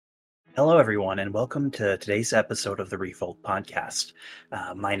Hello, everyone, and welcome to today's episode of the Refold Podcast.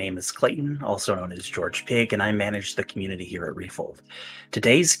 My name is Clayton, also known as George Pig, and I manage the community here at Refold.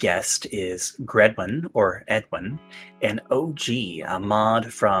 Today's guest is Greduan, or Edwin, an OG, a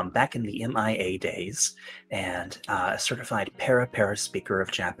mod from back in the MIA days, and a certified para speaker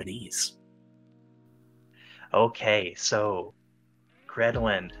of Japanese. Okay, so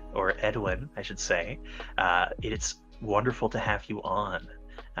Greduan, or Edwin, I should say, it's wonderful to have you on.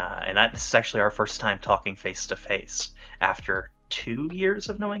 This is actually our first time talking face to face after 2 years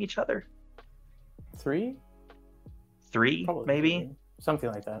of knowing each other. Three? Three, Probably maybe? three.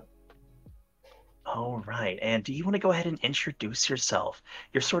 Something like that. All right. And do you want to go ahead and introduce yourself?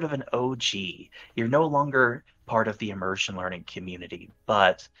 You're sort of an OG. You're no longer part of the immersion learning community,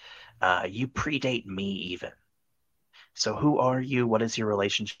 but you predate me even. So who are you? What is your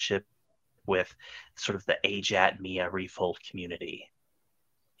relationship with sort of the AJAT MIA Refold community?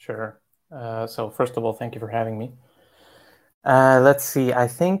 Sure. So first of all, thank you for having me. Let's see. I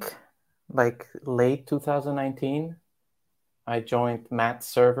think like late 2019, I joined Matt's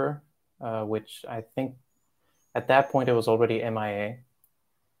server, which I think at that point it was already MIA.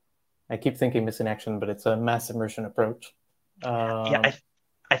 I keep thinking missing action, but it's a mass immersion approach. I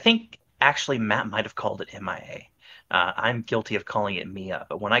think actually Matt might have called it MIA. I'm guilty of calling it MIA,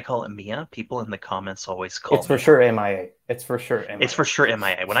 but when I call it MIA, people in the comments always call It's for sure MIA. It's for sure MIA. It's for sure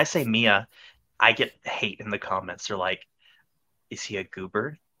MIA. When I say MIA, I get hate in the comments. They're like, is he a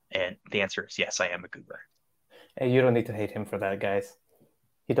goober? And the answer is yes, I am a goober. Hey, you don't need to hate him for that, guys.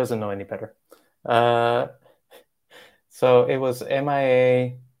 He doesn't know any better. So it was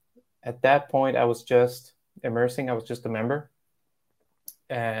MIA. At that point, I was just immersing. I was just a member.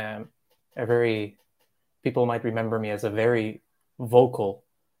 People might remember me as a very vocal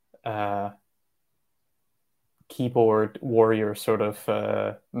keyboard warrior sort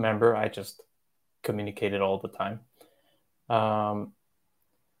of member. I just communicated all the time. And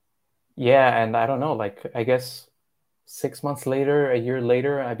I don't know, like, I guess 6 months later, a year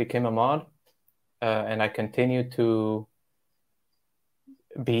later, I became a mod, and I continued to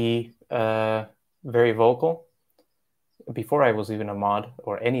be very vocal. Before I was even a mod,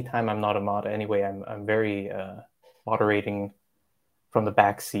 or anytime I'm not a mod anyway, I'm very moderating from the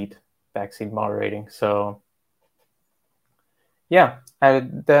backseat moderating. So yeah, I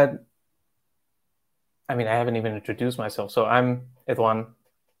haven't even introduced myself. So I'm Edwan.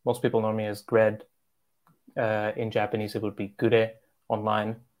 Most people know me as Gred. In Japanese, it would be Gure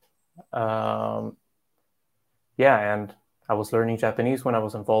online. And I was learning Japanese when I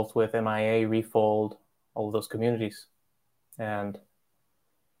was involved with MIA, Refold, all of those communities. And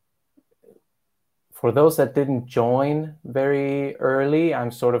for those that didn't join very early,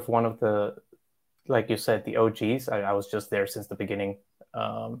 I'm sort of one of the, like you said, the OGs. I was just there since the beginning,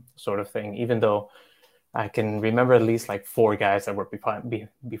 sort of thing, even though I can remember at least like 4 guys that were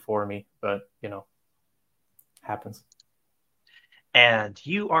before me, but, happens. And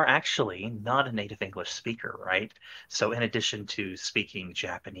you are actually not a native English speaker, right? So in addition to speaking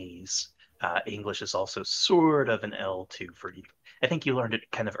Japanese, English is also sort of an L2 for you. I think you learned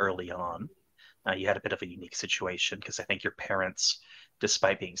it kind of early on. You had a bit of a unique situation because I think your parents,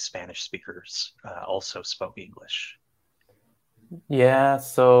 despite being Spanish speakers, also spoke English. Yeah,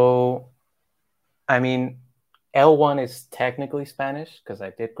 so I mean, L1 is technically Spanish because I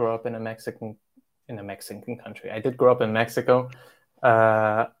did grow up in a Mexican country. I did grow up in Mexico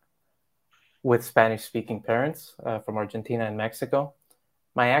with Spanish-speaking parents from Argentina and Mexico.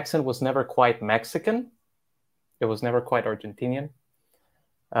 My accent was never quite Mexican. It was never quite Argentinian.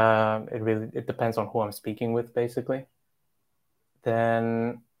 It depends on who I'm speaking with, basically.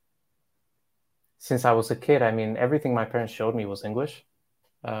 Then, since I was a kid, I mean, everything my parents showed me was English.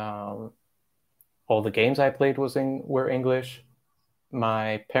 All the games I played were English.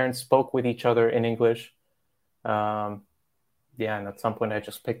 My parents spoke with each other in English. And at some point I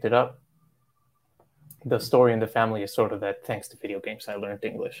just picked it up. The story in the family is sort of that thanks to video games, I learned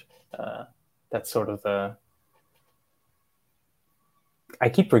English. That's sort of I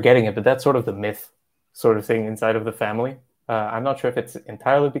keep forgetting it, but that's sort of the myth sort of thing inside of the family. I'm not sure if it's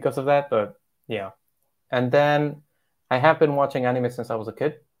entirely because of that, but yeah. And then I have been watching anime since I was a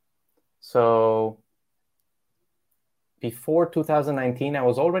kid. So before 2019, I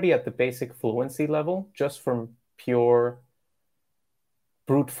was already at the basic fluency level, just from pure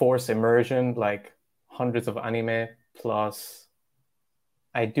brute force immersion, like hundreds of anime, plus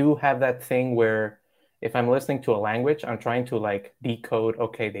I do have that thing where if I'm listening to a language, I'm trying to like decode,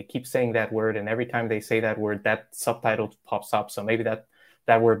 okay, they keep saying that word, and every time they say that word, that subtitle pops up. So maybe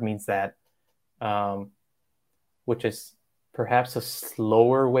that word means that, which is perhaps a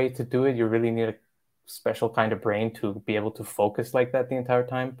slower way to do it. You really need a special kind of brain to be able to focus like that the entire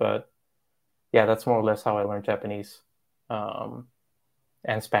time. But yeah, that's more or less how I learned Japanese, and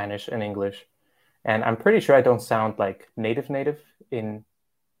Spanish and English. And I'm pretty sure I don't sound like native in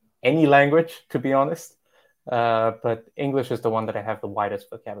any language, to be honest. But English is the one that I have the widest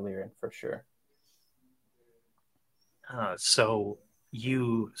vocabulary in for sure. So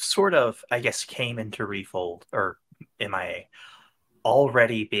you sort of, I guess, came into Refold or MIA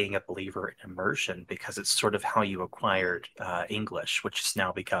already being a believer in immersion because it's sort of how you acquired English, which has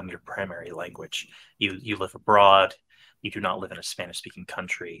now become your primary language. You live abroad. You do not live in a Spanish-speaking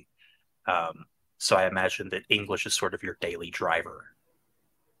country. So I imagine that English is sort of your daily driver.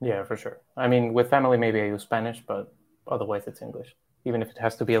 Yeah, for sure. I mean, with family, maybe I use Spanish, but otherwise it's English. Even if it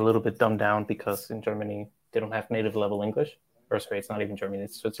has to be a little bit dumbed down because in Germany they don't have native level English. Or sorry, it's not even Germany,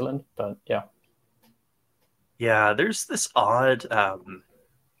 it's Switzerland. But yeah. Yeah, there's this odd,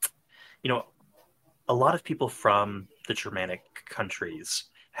 you know, a lot of people from the Germanic countries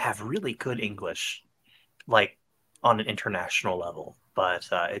have really good English, like on an international level, but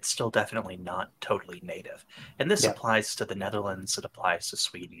it's still definitely not totally native. And this Yeah. applies to the Netherlands, it applies to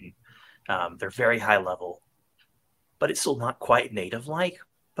Sweden. They're very high level, but it's still not quite native like.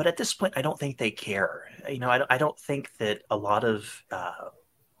 But at this point, I don't think they care. I don't think that a lot of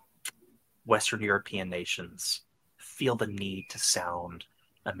Western European nations feel the need to sound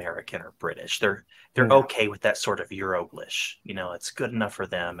American or British. They're No, okay with that sort of Euroglish. It's good enough for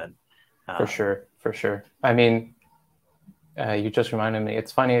them. And for sure. For sure. I mean, you just reminded me.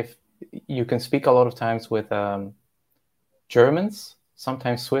 It's funny if you can speak a lot of times with Germans,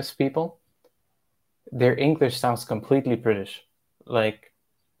 sometimes Swiss people. Their English sounds completely British. Like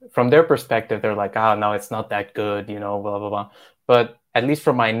from their perspective, they're like, no, it's not that good, blah, blah, blah. But at least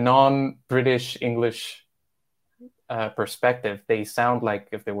from my non-British English perspective, they sound like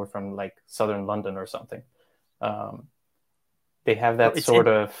if they were from like Southern London or something. They have well, that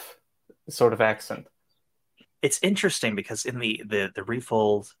sort of accent. it's interesting because in the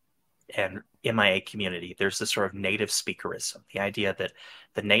Refold and MIA community, there's this sort of native speakerism, the idea that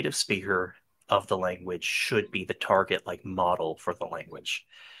the native speaker of the language should be the target like model for the language.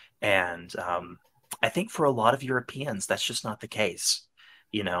 And I think for a lot of Europeans, that's just not the case.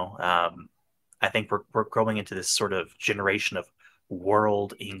 I think we're growing into this sort of generation of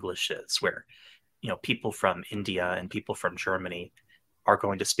world Englishes where, people from India and people from Germany are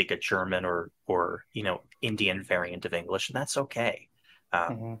going to speak a German or Indian variant of English, and that's okay. Um,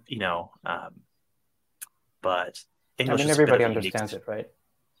 Mm-hmm. you know, but I English mean, is a bit of everybody a unique. understands it, right?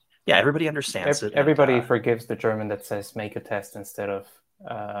 Yeah, everybody understands it, and Everybody forgives the German that says make a test instead of,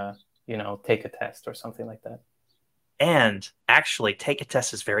 take a test or something like that. actually, take a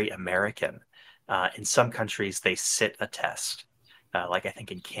test is very American. In some countries, they sit a test, like I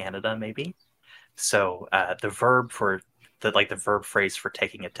think in Canada, maybe. So the verb phrase for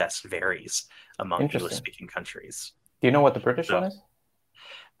taking a test varies among English Interesting. speaking countries. Do you know what the British So one is?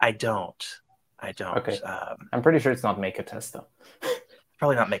 I don't. I don't. Okay. I'm pretty sure it's not make a test, though.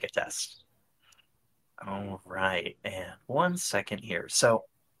 Probably not make a test. All right. And 1 second here. So,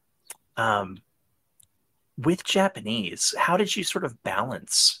 um, with Japanese, how did you sort of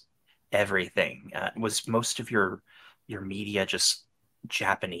balance everything? Was most of your media just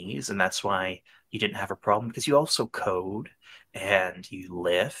Japanese, and that's why you didn't have a problem? Because you also code and you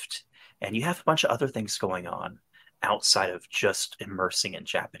lift, and you have a bunch of other things going on outside of just immersing in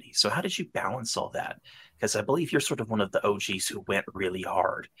Japanese. So how did you balance all that? Because I believe you're sort of one of the OGs who went really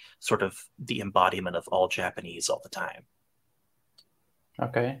hard, sort of the embodiment of all Japanese all the time.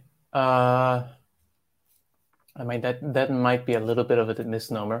 Okay. I mean, that might be a little bit of a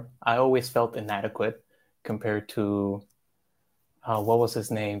misnomer. I always felt inadequate compared to what was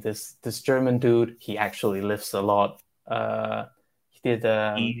his name? This German dude. He actually lifts a lot. He did.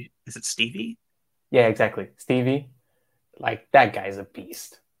 Is it Stevie? Yeah, exactly. Stevie. Like that guy's a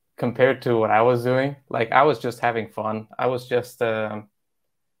beast compared to what I was doing. Like I was just having fun. I was just like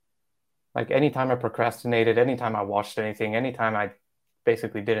anytime I procrastinated, anytime I watched anything, anytime I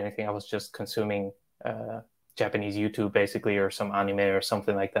basically did anything, I was just consuming Japanese YouTube basically, or some anime or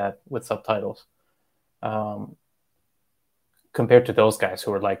something like that with subtitles. Um, Compared to those guys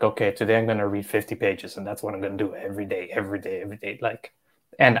who are like, okay, today I'm going to read 50 pages and that's what I'm going to do every day, every day, every day. Like,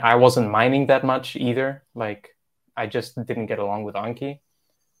 and I wasn't mining that much either. Like, I just didn't get along with Anki.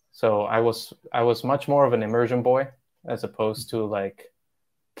 So I was much more of an immersion boy as opposed to like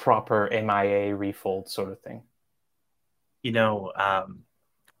proper MIA refold sort of thing. You know,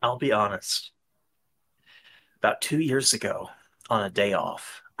 I'll be honest. About 2 years ago, on a day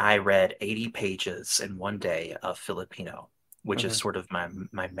off, I read 80 pages in one day of Filipino. which is sort of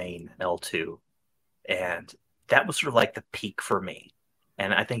my main L2. And that was sort of like the peak for me.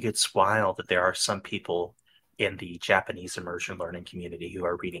 And I think it's wild that there are some people in the Japanese immersion learning community who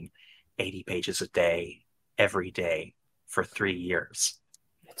are reading 80 pages a day, every day for 3 years.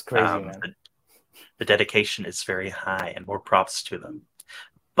 It's crazy, man. The dedication is very high, and more props to them.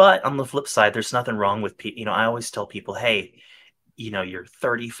 But on the flip side, there's nothing wrong with people. I always tell people, hey, you're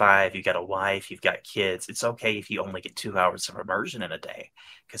 35, you got a wife, you've got kids. It's okay if you only get 2 hours of immersion in a day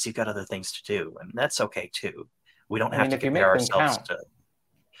because you've got other things to do. And that's okay too. We don't have to if you compare make them ourselves count, to,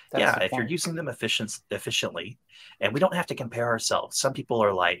 that's the if you're point. using them efficiently, and we don't have to compare ourselves. Some people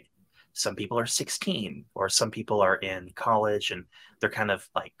are 16, or some people are in college and they're kind of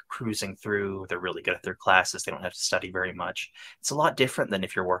like cruising through. They're really good at their classes. They don't have to study very much. It's a lot different than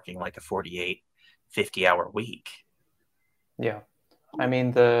if you're working like a 48, 50-hour week. Yeah. I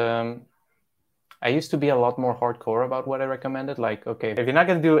mean, I used to be a lot more hardcore about what I recommended. Like, okay, if you're not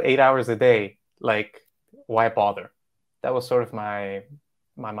going to do 8 hours a day, like, why bother? That was sort of my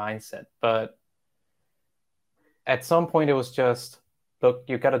mindset. But at some point, it was just, look,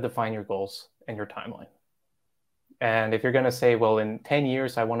 you got to define your goals and your timeline. And if you're going to say, well, in 10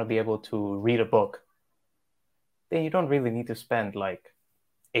 years, I want to be able to read a book, then you don't really need to spend like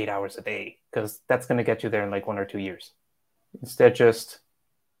 8 hours a day, because that's going to get you there in like 1 or 2 years. Instead, just,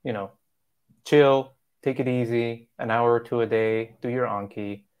 chill, take it easy, an hour or two a day, do your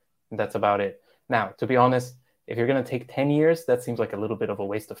Anki, and that's about it. Now, to be honest, if you're going to take 10 years, that seems like a little bit of a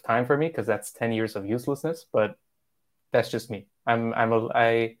waste of time for me, because that's 10 years of uselessness, but that's just me.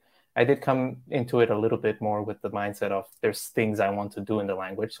 I did come into it a little bit more with the mindset of there's things I want to do in the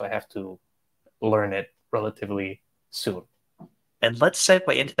language, so I have to learn it relatively soon. And let's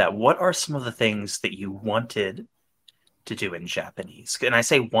segue into that. What are some of the things that you wanted to do in Japanese? And I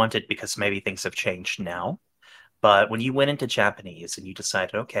say wanted because maybe things have changed now. But when you went into Japanese and you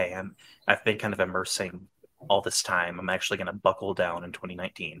decided, okay, I've been kind of immersing all this time, I'm actually going to buckle down in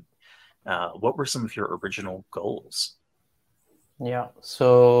 2019. What were some of your original goals? Yeah,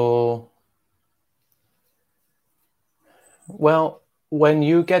 so, well, when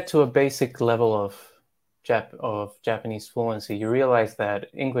you get to a basic level of Japanese fluency, you realize that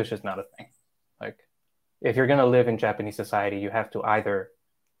English is not a thing. Like, if you're going to live in Japanese society, you have to either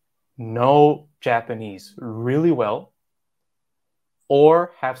know Japanese really well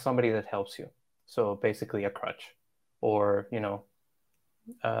or have somebody that helps you. So basically a crutch, or,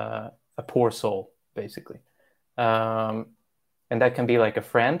 a poor soul, basically. And that can be like a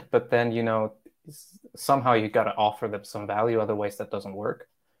friend, but then, somehow you got to offer them some value. Otherwise, that doesn't work.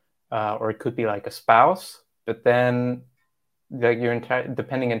 Or it could be like a spouse, but then like you're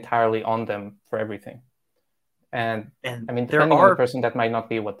depending entirely on them for everything. And I mean, depending on the person, that might not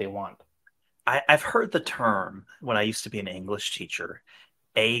be what they want. I've heard the term when I used to be an English teacher,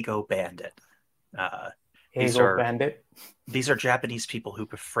 eigo bandit. These are Japanese people who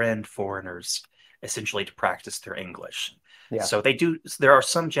befriend foreigners essentially to practice their English. Yeah. So there are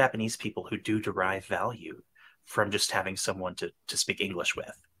some Japanese people who do derive value from just having someone to speak English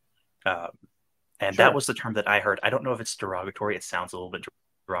with. And Sure. That was the term that I heard. I don't know if it's derogatory. It sounds a little bit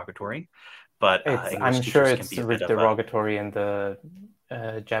derogatory, but I'm sure it's derogatory in the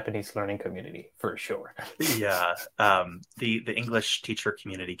Japanese learning community, for sure. Yeah. The English teacher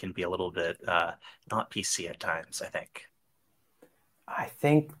community can be a little bit not PC at times, I think. I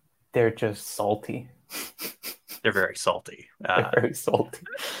think they're just salty. They're very salty. They're very salty.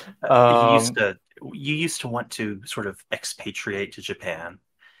 You used to want to sort of expatriate to Japan,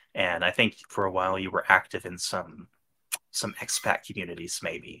 and I think for a while you were active in some expat communities,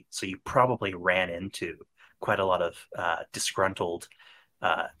 maybe. So you probably ran into quite a lot of disgruntled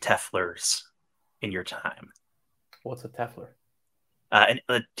Teflers in your time. What's a Tefler? And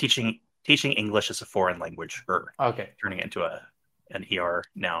teaching English as a foreign language, or turning it into an ER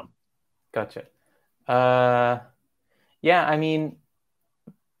noun. Gotcha. Yeah, I mean,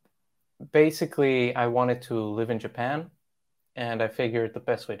 basically, I wanted to live in Japan, and I figured the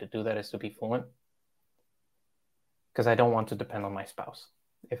best way to do that is to be fluent, because I don't want to depend on my spouse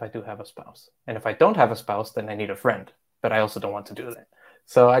if I do have a spouse. And if I don't have a spouse, then I need a friend, but I also don't want to do that.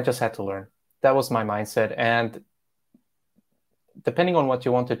 So I just had to learn. That was my mindset. And depending on what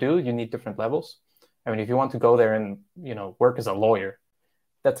you want to do, you need different levels. I mean, if you want to go there and, work as a lawyer,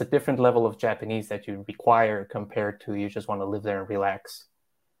 that's a different level of Japanese that you require compared to you just want to live there and relax.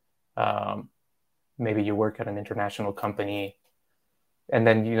 Maybe you work at an international company, and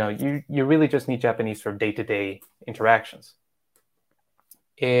then, you really just need Japanese for day-to-day interactions.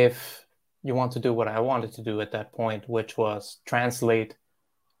 If you want to do what I wanted to do at that point, which was translate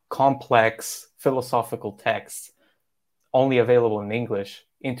complex philosophical texts only available in English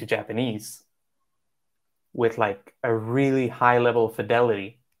into Japanese with like a really high level of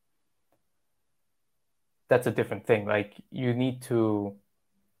fidelity, that's a different thing. Like you need to,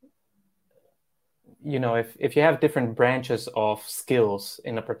 if you have different branches of skills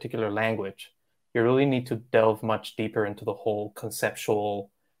in a particular language, you really need to delve much deeper into the whole conceptual,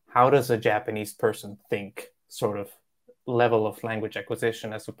 how does a Japanese person think sort of level of language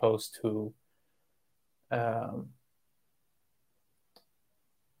acquisition, as opposed to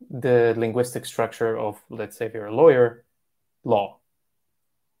the linguistic structure of, let's say if you're a lawyer, law,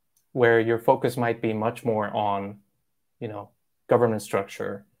 where your focus might be much more on, government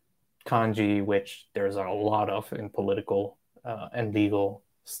structure, kanji, which there's a lot of in political and legal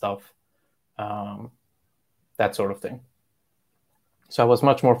stuff, that sort of thing. So I was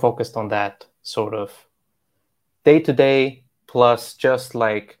much more focused on that sort of day-to-day, plus just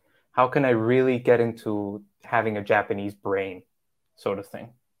like, how can I really get into having a Japanese brain sort of thing.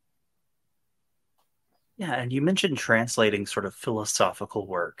 Yeah, and you mentioned translating sort of philosophical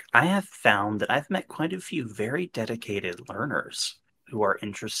work. I have found that I've met quite a few very dedicated learners who are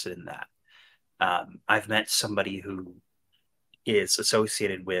interested in that. I've met somebody who is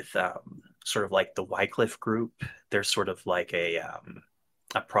associated with sort of like the Wycliffe group. They're sort of like a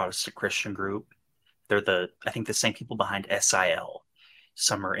Protestant Christian group. They're I think the same people behind SIL,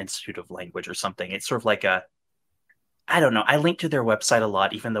 Summer Institute of Language or something. It's sort of like I don't know. I link to their website a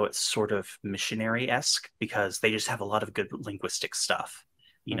lot, even though it's sort of missionary-esque, because they just have a lot of good linguistic stuff.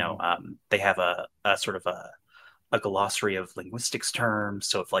 They have a sort of a glossary of linguistics terms.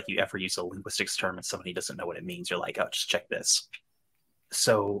 So if like you ever use a linguistics term and somebody doesn't know what it means, you're like, oh, just check this.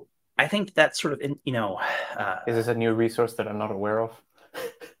 So I think that's sort of, is this a new resource that I'm not aware of?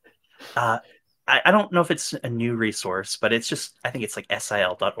 I don't know if it's a new resource, but it's just, I think it's like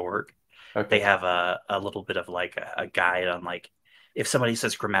sil.org. Okay. They have a little bit of like a guide on like, if somebody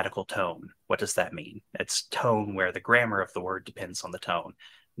says grammatical tone, what does that mean? It's tone where the grammar of the word depends on the tone,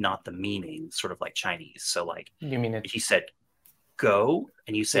 not the meaning, sort of like Chinese. So like, you mean it? If you said go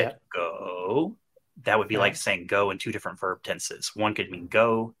and you said go, that would be like saying go in two different verb tenses. One could mean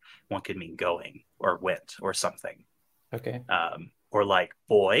go, one could mean going or went or something. Okay. Or like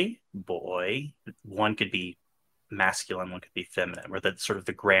boy, one could be masculine, one could be feminine, where the sort of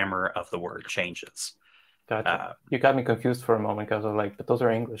the grammar of the word changes. Gotcha. You got me confused for a moment because I was like, but those are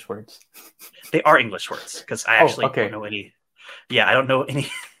English words. They are English words because I actually don't know any. Yeah, I don't know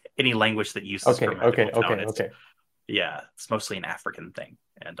any language that uses grammatical tone. Okay. Yeah, it's mostly an African thing,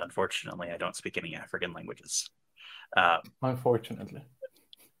 and unfortunately, I don't speak any African languages. Unfortunately.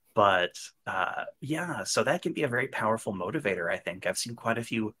 But yeah, so that can be a very powerful motivator, I think. I've seen quite a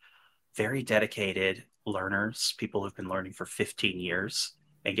few very dedicated learners, people who've been learning for 15 years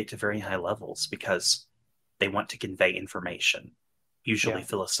and get to very high levels because they want to convey information, usually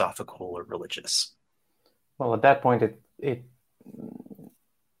philosophical or religious. Well, at that point, it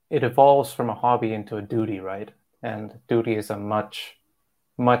evolves from a hobby into a duty, right? And duty is a much,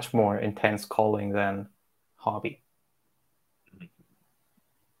 much more intense calling than hobby.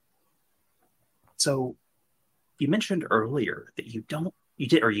 So you mentioned earlier that you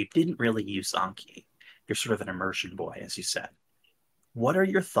didn't really use Anki. You're sort of an immersion boy, as you said. What are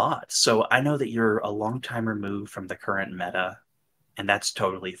your thoughts? So I know that you're a long time removed from the current meta, and that's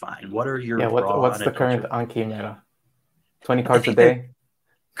totally fine. What are your what's the current Anki meta? 20 cards a day?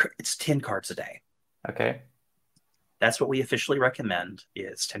 It's 10 cards a day. Okay. That's what we officially recommend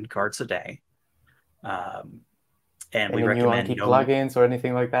is 10 cards a day. And any we recommend new Anki plugins or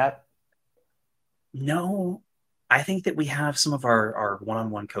anything like that? No, I think that we have some of our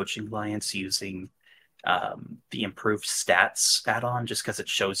one-on-one coaching clients using the improved stats add-on just because it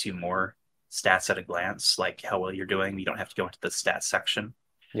shows you more stats at a glance, like how well you're doing. You don't have to go into the stats section.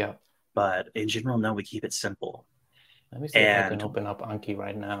 Yeah. But in general, no, we keep it simple. Let me see if I can open up Anki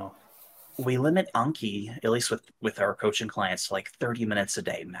right now. We limit Anki, at least with our coaching clients, to like 30 minutes a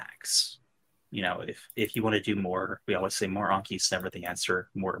day max. If you want to do more, we always say more Anki is never the answer,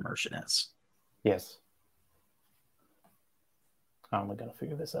 more immersion is. Yes. How am I going to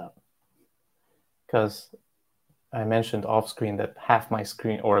figure this out? Because I mentioned off screen that half my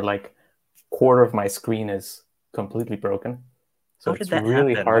screen or like quarter of my screen is completely broken. So it's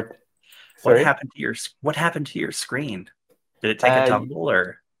really hard. What happened to your screen? Did it take a tumble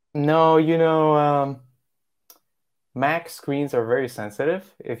or? No, Mac screens are very sensitive.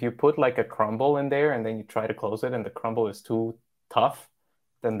 If you put like a crumble in there and then you try to close it and the crumble is too tough,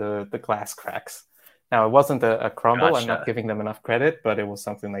 then the glass cracks. Now, it wasn't a crumble. Gotcha. I'm not giving them enough credit, but it was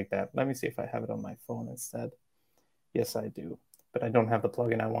something like that. Let me see if I have it on my phone instead. Yes, I do. But I don't have the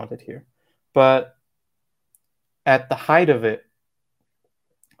plugin I wanted here. But At the height of it,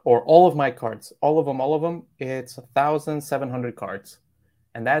 or all of my cards, all of them, it's 1,700 cards.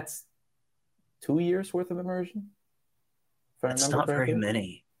 And that's 2 years worth of immersion, if I That's remember not very correctly.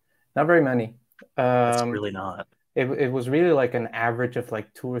 many. Not very many. That's really not. It was really like an average of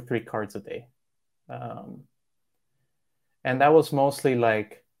like 2 or 3 cards a day. And that was mostly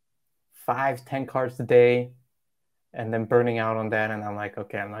like 5-10 cards a day, and then burning out on that. And I'm like,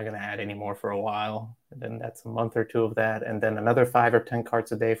 okay, I'm not going to add any more for a while. And then that's a month or two of that. And then another 5 or 10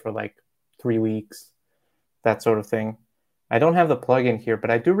 cards a day for like 3 weeks, that sort of thing. I don't have the plugin here,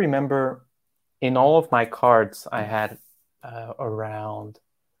 but I do remember in all of my cards, I had around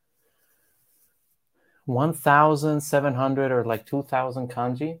 1,700 or like 2,000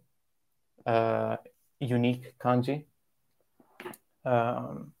 kanji, unique kanji.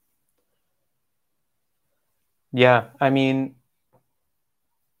 Yeah, I mean,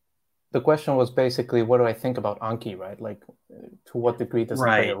 the question was basically, what do I think about Anki, right? Like, to what degree does it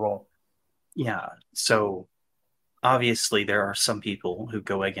play a Right. role? Yeah. So obviously there are some people who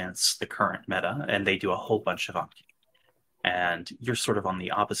go against the current meta and they do a whole bunch of Anki. And you're sort of on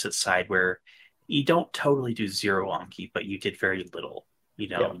the opposite side where you don't totally do zero Anki, but you did very little.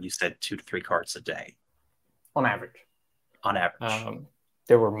 Yeah, You said 2 to 3 cards a day on average. on average.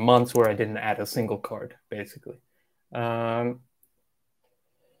 There were months where I didn't add a single card, basically. Yeah,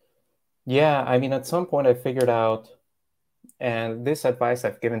 I mean, at some point I figured out, and this advice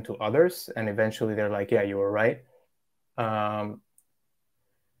I've given to others, and eventually they're like, yeah, you were right.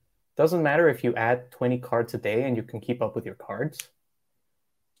 Doesn't matter if you add 20 cards a day and you can keep up with your cards.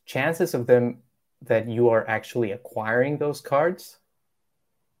 Chances of them that you are actually acquiring those cards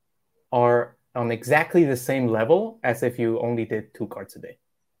are on exactly the same level as if you only did 2 cards a day.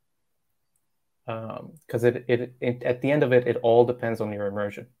 Because at the end of it, it all depends on your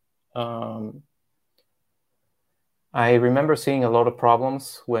immersion. I remember seeing a lot of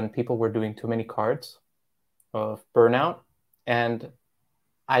problems when people were doing too many cards of burnout. And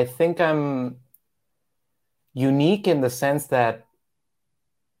I think I'm unique in the sense that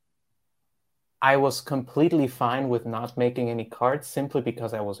I was completely fine with not making any cards simply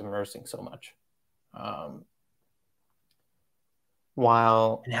because I was immersing so much.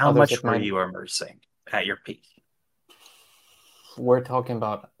 While And how others, much it were might, you immersing at your peak? we're talking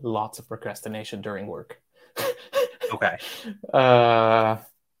about lots of procrastination during work. Okay. I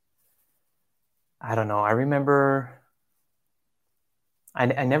don't know. I remember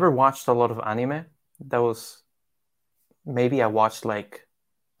I never watched a lot of anime. That was maybe I watched like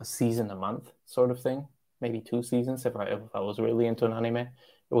a season a month sort of thing, maybe 2 seasons if I was really into an anime. It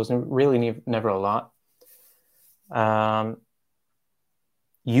was really never a lot.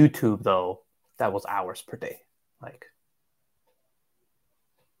 YouTube though, that was hours per day. Like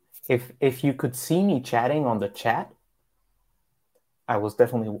if you could see me chatting on the chat, I was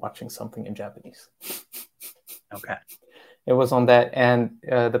definitely watching something in Japanese. Okay. It was on that, and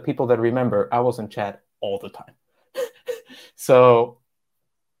the people that remember, I was in chat all the time. So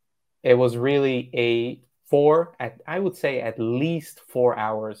it was really I would say at least 4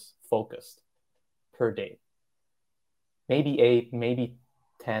 hours focused per day. Maybe 8, maybe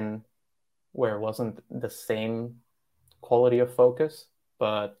 10, where it wasn't the same quality of focus,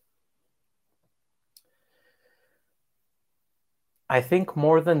 but I think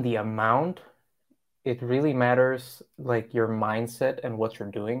more than the amount, it really matters like your mindset and what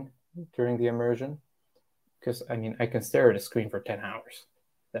you're doing during the immersion. Because I mean, I can stare at a screen for 10 hours.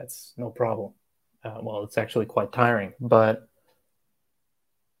 That's no problem. Well, it's actually quite tiring, but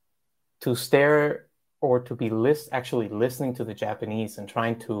to stare or to be actually listening to the Japanese and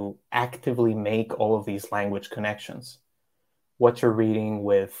trying to actively make all of these language connections, what you're reading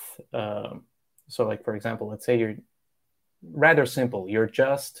with, so like, for example, let's say you're rather simple. You're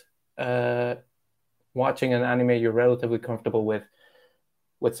just watching an anime you're relatively comfortable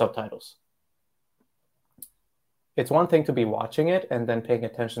with subtitles. It's one thing to be watching it and then paying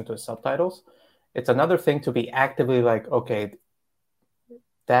attention to the subtitles. It's another thing to be actively like, okay,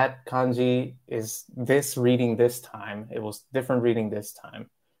 that kanji is this reading this time. It was different reading this time,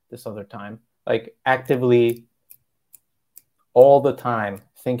 this other time. Like actively all the time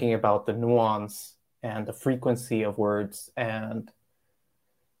thinking about the nuance and the frequency of words and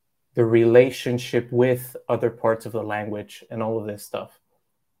the relationship with other parts of the language and all of this stuff.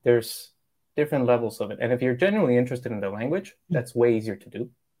 There's different levels of it. And if you're genuinely interested in the language, that's way easier to do.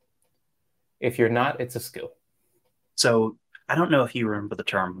 If you're not, it's a skill. So I don't know if you remember the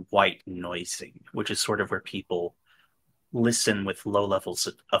term white noising, which is sort of where people listen with low levels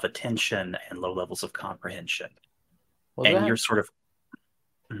of attention and low levels of comprehension. Was And that you're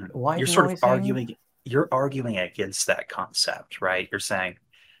white sort of noising? arguing. you're arguing against that concept, right? You're saying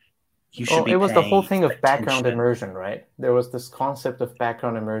you should Well, be it was the whole paying thing of background attention. immersion, right? There was this concept of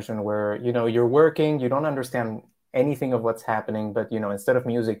background immersion where, you're working, you don't understand anything of what's happening, but, instead of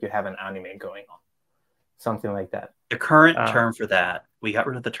music, you have an anime going on, something like that. The current Uh, term for that, we got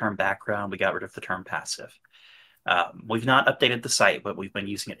rid of the term background, we got rid of the term passive. We've not updated the site, but we've been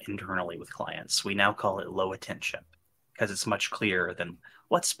using it internally with clients. We now call it low attention because it's much clearer than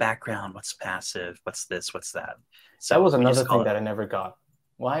what's background, what's passive, what's this, what's that. that was So we another just call thing it that I never got.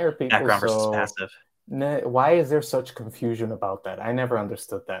 Why are people background versus so... passive. Why is there such confusion about that? I never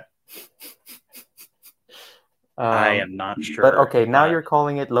understood that. I am not But sure. okay, now you're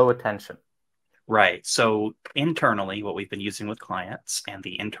calling it low attention. Right. So internally, what we've been using with clients and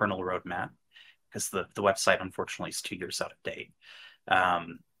the internal roadmap, because the website unfortunately is 2 years out of date.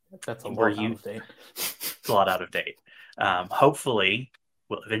 That's a We're lot out of date. It's a lot out of date. Hopefully,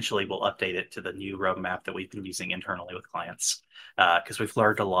 we'll update it to the new roadmap that we've been using internally with clients, because we've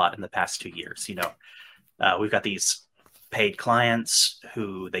learned a lot in the past 2 years. We've got these paid clients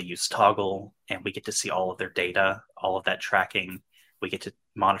who they use Toggle, and we get to see all of their data, all of that tracking. We get to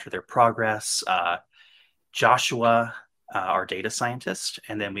monitor their progress. Joshua, our data scientist,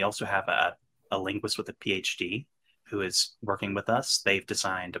 and then we also have a linguist with a PhD who is working with us. They've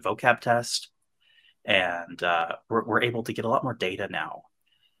designed a vocab test, and we're able to get a lot more data now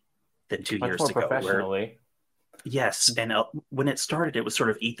than 2 Much years more ago. professionally. Yes, and when it started, it was sort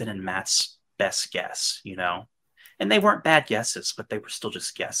of Ethan and Matt's best guess, and they weren't bad guesses, but they were still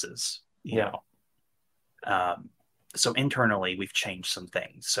just guesses, Yeah. So internally, we've changed some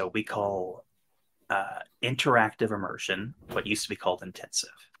things. So we call interactive immersion what used to be called intensive,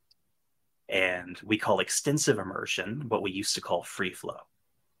 and we call extensive immersion what we used to call free flow,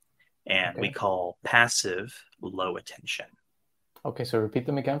 and we call passive low attention. Okay, so repeat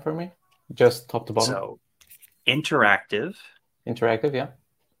them again for me, just top to bottom. So interactive, yeah.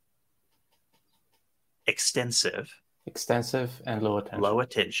 extensive, and low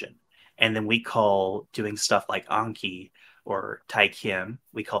attention. And then we call doing stuff like Anki or Taikim,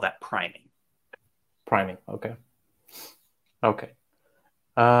 we call that priming. Okay.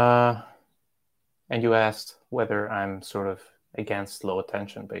 And you asked whether I'm sort of against low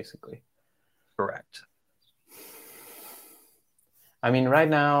attention, basically. Correct. I mean, right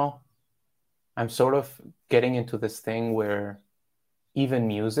now, I'm sort of getting into this thing where even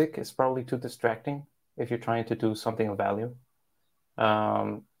music is probably too distracting if you're trying to do something of value.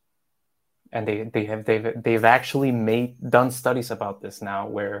 And they've actually done studies about this now,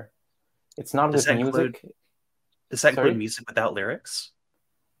 where it's not with music. Does that include music without lyrics?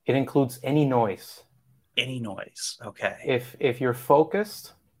 It includes any noise. Any noise. Okay. If you're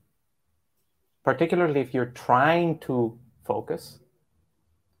focused, particularly if you're trying to focus,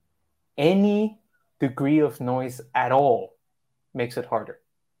 any degree of noise at all makes it harder.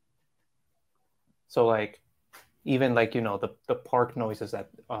 So even the park noises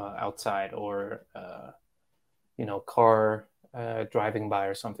outside, or car driving by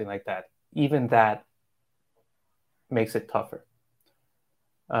or something like that, even that makes it tougher.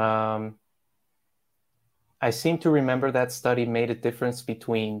 I seem to remember that study made a difference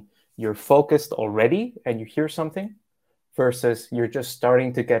between you're focused already and you hear something versus you're just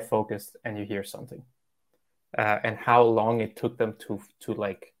starting to get focused and you hear something, and how long it took them to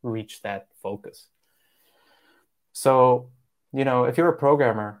reach that focus. So, if you're a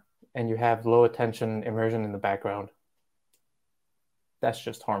programmer and you have low attention immersion in the background, that's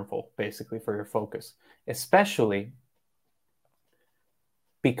just harmful, basically, for your focus, especially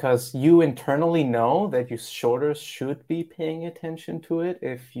because you internally know that you should be paying attention to it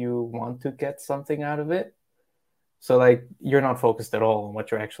if you want to get something out of it. So, you're not focused at all on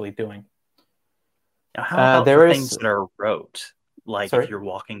what you're actually doing. Now, how about things that are rote, like if you're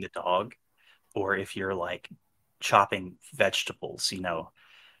walking the dog, or if you're chopping vegetables,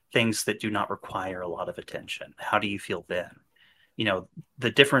 things that do not require a lot of attention? How do you feel then?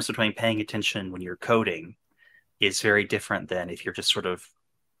 The difference between paying attention when you're coding is very different than if you're just sort of,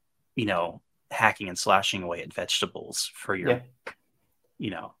 hacking and slashing away at vegetables for your,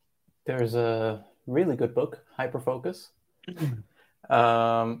 There's a really good book, Hyperfocus.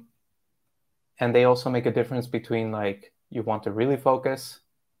 And they also make a difference between you want to really focus,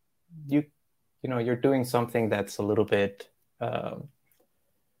 you're doing something that's a little bit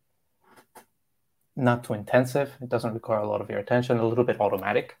not too intensive. It doesn't require a lot of your attention, a little bit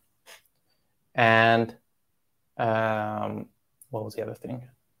automatic. And what was the other thing?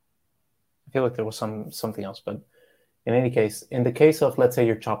 I feel like there was something else, but in any case, in the case of, let's say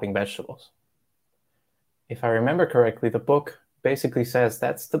you're chopping vegetables, if I remember correctly, the book basically says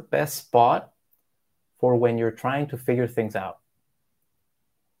that's the best spot for when you're trying to figure things out.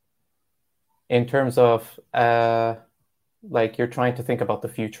 In terms of like you're trying to think about the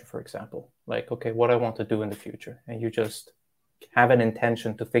future, for example, like, okay, what I want to do in the future. And you just have an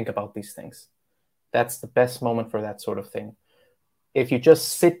intention to think about these things. That's the best moment for that sort of thing. If you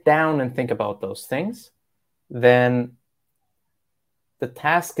just sit down and think about those things, then the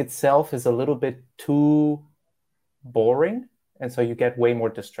task itself is a little bit too boring. And so you get way more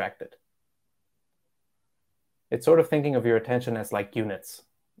distracted. It's sort of thinking of your attention as like units.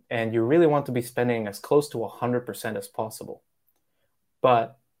 And you really want to be spending as close to 100% as possible.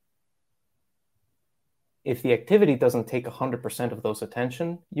 But if the activity doesn't take 100% of those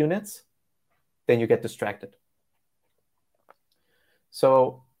attention units, then you get distracted.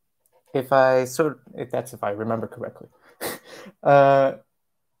 So if I remember correctly,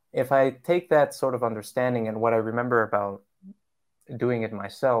 if I take that sort of understanding and what I remember about doing it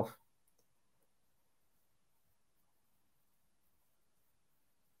myself,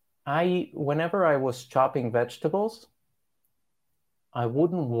 whenever I was chopping vegetables, I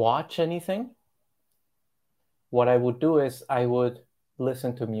wouldn't watch anything. What I would do is I would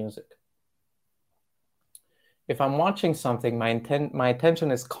listen to music. If I'm watching something, my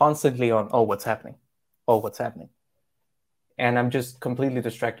attention is constantly on, oh, what's happening? Oh, what's happening? And I'm just completely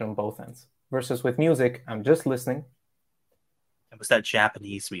distracted on both ends. Versus with music, I'm just listening. And was that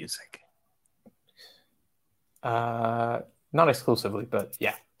Japanese music? Not exclusively, but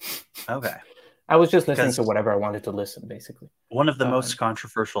yeah. Okay. I was just listening to whatever I wanted to listen, basically. One of the most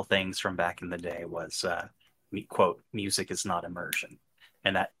controversial things from back in the day was, quote, music is not immersion.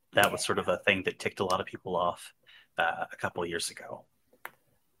 And that was sort of a thing that ticked a lot of people off a couple of years ago.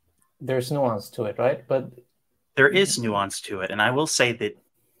 There's nuance to it, right? But there is nuance to it. And I will say that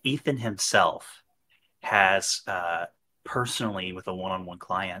Ethan himself has personally, with a one-on-one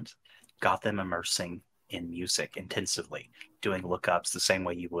client, got them immersing in music intensively, doing lookups the same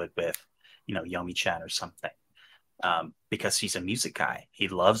way you would with, Yomi-chan or something. Because he's a music guy. He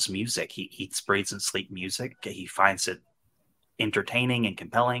loves music. He eats, breathes, and sleeps music. He finds it entertaining and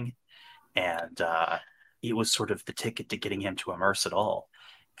compelling. And it was sort of the ticket to getting him to immerse it all.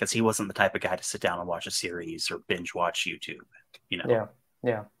 Because he wasn't the type of guy to sit down and watch a series or binge watch YouTube,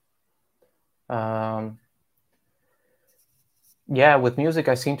 Yeah. Yeah, with music,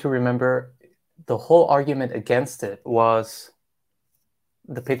 I seem to remember the whole argument against it was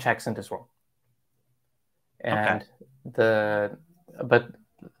the pitch accent is wrong. And but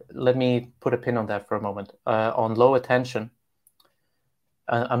let me put a pin on that for a moment. On low attention,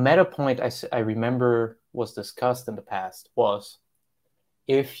 a meta point I remember was discussed in the past was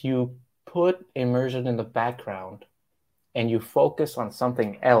if you put immersion in the background and you focus on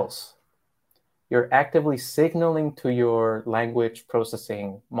something else, you're actively signaling to your language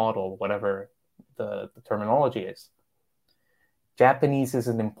processing model, whatever the terminology is, Japanese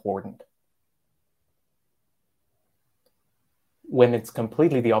isn't important. When it's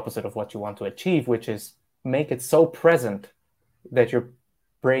completely the opposite of what you want to achieve, which is make it so present that your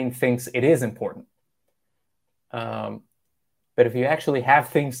brain thinks it is important. But if you actually have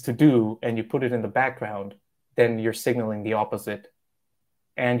things to do and you put it in the background, then you're signaling the opposite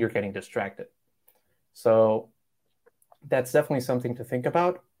and you're getting distracted. So that's definitely something to think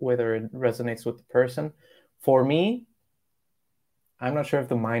about, whether it resonates with the person. For me, I'm not sure if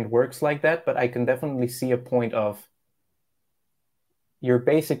the mind works like that, but I can definitely see a point of you're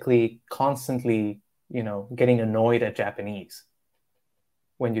basically constantly, getting annoyed at Japanese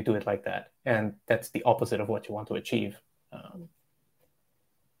when you do it like that. And that's the opposite of what you want to achieve.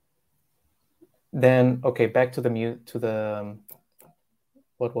 Then, okay, back to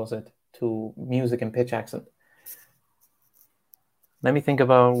to music and pitch accent. Let me think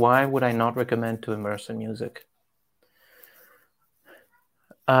about why would I not recommend to immerse in music?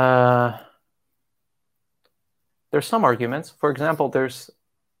 There's some arguments. For example,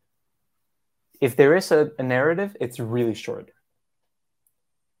 if there is a narrative, it's really short.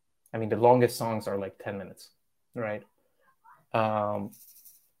 I mean, the longest songs are like 10 minutes, right?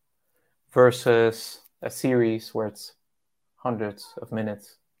 Versus a series where it's hundreds of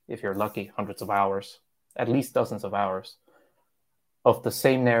minutes, if you're lucky, hundreds of hours, at least dozens of hours of the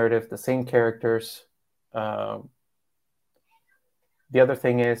same narrative, the same characters. The other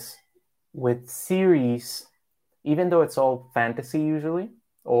thing is with series, even though it's all fantasy usually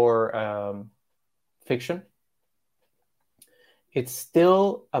or fiction, it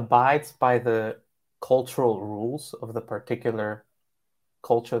still abides by the cultural rules of the particular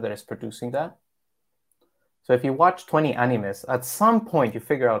culture that is producing that. So if you watch 20 animes, at some point you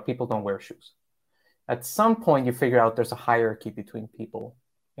figure out people don't wear shoes. At some point you figure out there's a hierarchy between people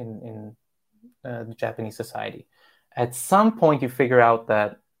in the Japanese society. At some point, you figure out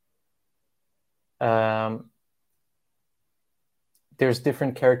that there's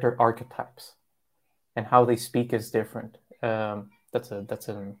different character archetypes, and how they speak is different. I'll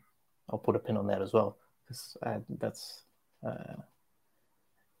put a pin on that as well.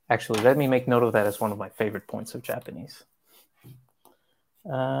 Actually, let me make note of that as one of my favorite points of Japanese.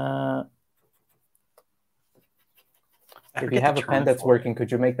 If you have a pen that's working,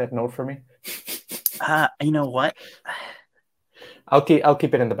 could you make that note for me? You know what? I'll keep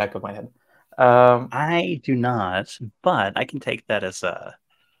it in the back of my head. I do not, but I can take that as a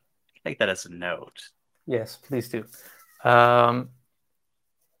note. Yes, please do.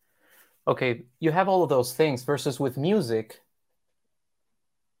 Okay, you have all of those things versus with music,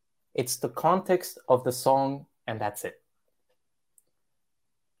 it's the context of the song and that's it.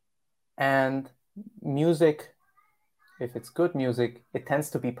 And music, if it's good music, it tends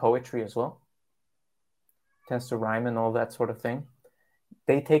to be poetry as well. It tends to rhyme and all that sort of thing.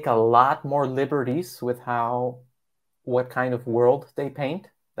 They take a lot more liberties with what kind of world they paint.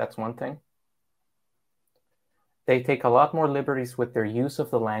 That's one thing. They take a lot more liberties with their use of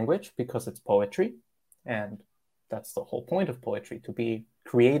the language because it's poetry. And that's the whole point of poetry, to be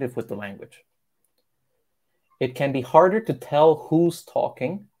creative with the language. It can be harder to tell who's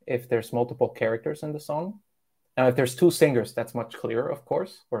talking if there's multiple characters in the song. Now, if there's two singers, that's much clearer, of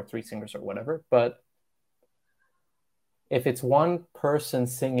course, or three singers or whatever. But if it's one person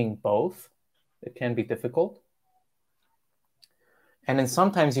singing both, it can be difficult. And then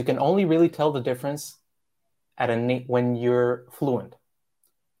sometimes you can only really tell the difference when you're fluent,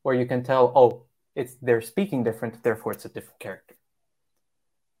 where you can tell, oh, they're speaking different, therefore it's a different character.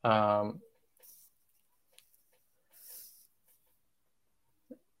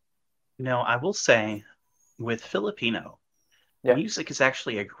 No, I will say, with Filipino, music is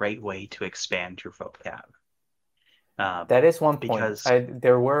actually a great way to expand your vocab. That is one point. Because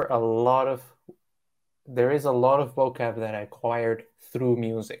there is a lot of vocab that I acquired through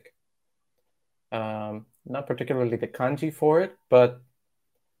music. Not particularly the kanji for it, but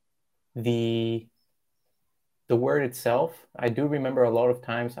the word itself. I do remember a lot of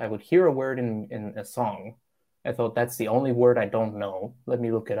times I would hear a word in a song. I thought, that's the only word I don't know. Let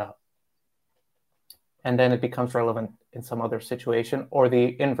me look it up. And then it becomes relevant in some other situation, or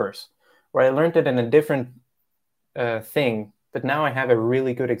the inverse, where I learned it in a different thing, but now I have a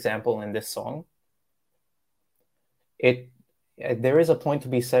really good example in this song. There is a point to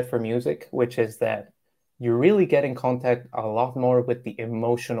be said for music, which is that you really get in contact a lot more with the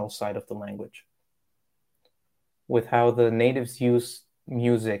emotional side of the language, with how the natives use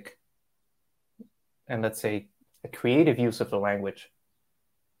music, and let's say a creative use of the language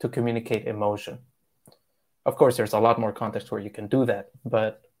to communicate emotion. Of course, there's a lot more context where you can do that,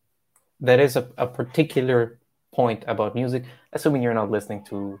 but that is a particular point about music, assuming you're not listening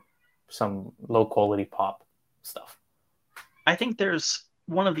to some low-quality pop stuff. I think there's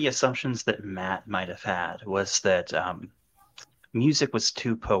one of the assumptions that Matt might have had was that music was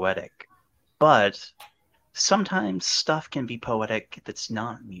too poetic, but sometimes stuff can be poetic that's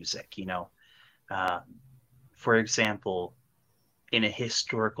not music, you know. For example, in a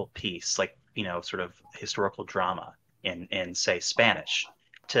historical piece, like, you know, sort of historical drama in say Spanish,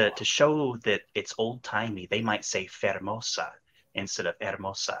 to show that it's old timey, they might say fermosa instead of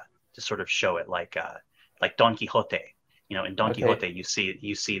hermosa to sort of show it, like Don Quixote. You know, in Don Quixote, you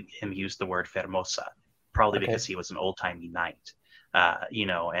see him use the word fermosa, probably because he was an old timey knight. You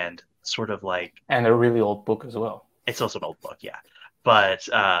know, and sort of like, and a really old book as well. It's also an old book, yeah. But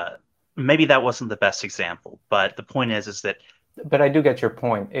maybe that wasn't the best example. But the point is that. But I do get your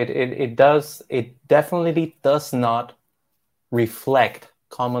point. It definitely does not reflect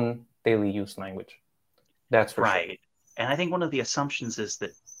common daily use language. That's for right. Sure. And I think one of the assumptions is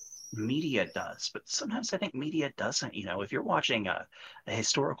that media does, but sometimes I think media doesn't. You know, if you're watching a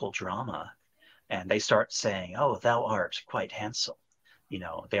historical drama and they start saying, "Oh, thou art quite handsome," you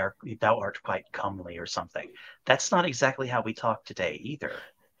know, thou art quite comely or something. That's not exactly how we talk today either.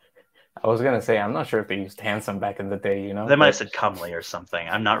 I was going to say, I'm not sure if they used handsome back in the day, you know? They might have said comely or something.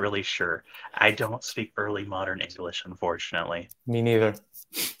 I'm not really sure. I don't speak early modern English, unfortunately. Me neither.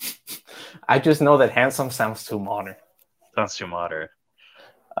 I just know that handsome sounds too modern. Sounds too modern.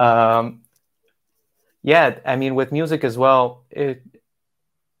 Yeah, I mean, with music as well,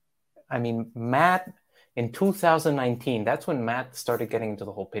 Matt, in 2019, that's when Matt started getting into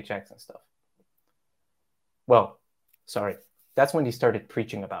the whole pitch accent stuff. Well, sorry. That's when he started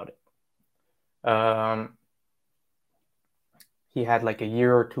preaching about it. He had like a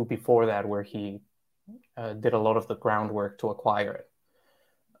year or two before that where he did a lot of the groundwork to acquire it.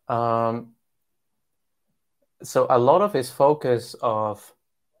 So a lot of his focus of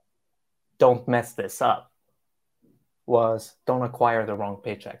don't mess this up was don't acquire the wrong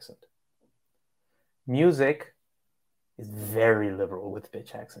pitch accent. Music is very liberal with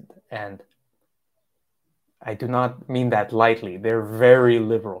pitch accent, and I do not mean that lightly. They're very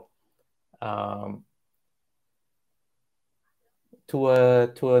liberal. To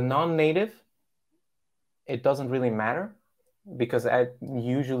a non-native, it doesn't really matter because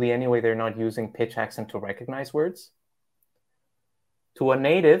usually anyway they're not using pitch accent to recognize words. To a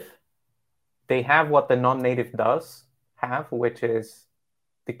native, they have what the non-native does have, which is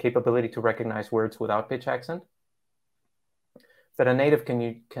the capability to recognize words without pitch accent. But a native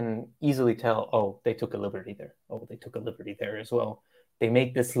can easily tell, oh, they took a liberty there. Oh, they took a liberty there as well. They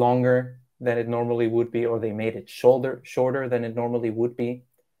make this longer than it normally would be, or they made it shorter than it normally would be.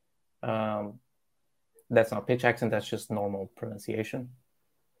 That's not pitch accent, that's just normal pronunciation.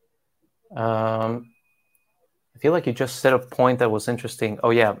 I feel like you just said a point that was interesting.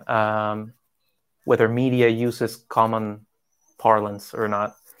 Oh, yeah. Whether media uses common parlance or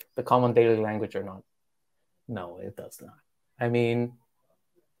not, the common daily language or not. No, it does not. I mean,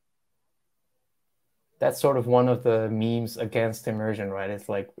 that's sort of one of the memes against immersion, right? It's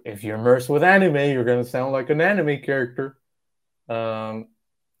like, if you're immersed with anime, you're going to sound like an anime character. That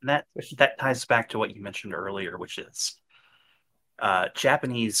ties back to what you mentioned earlier, which is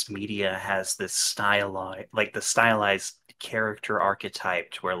Japanese media has this stylized character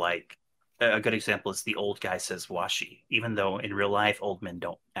archetype where, like, a good example is the old guy says washi, even though in real life old men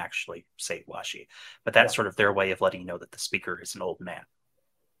don't actually say washi, but that's sort of their way of letting you know that the speaker is an old man.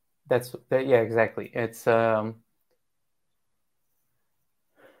 Yeah, exactly. It's you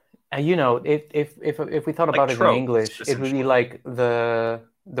know, if we thought about Like it in English, it would be like the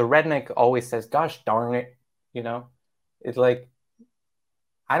redneck always says, "Gosh darn it," you know. It's like,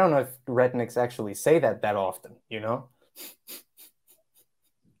 I don't know if rednecks actually say that often, you know.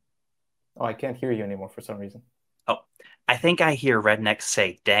 Oh, I can't hear you anymore for some reason. Oh, I think I hear rednecks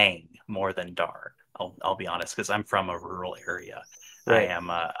say "dang" more than "darn." I'll be honest, because I'm from a rural area. Right. I am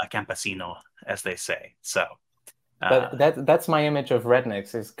a campesino, as they say. So, but that's my image of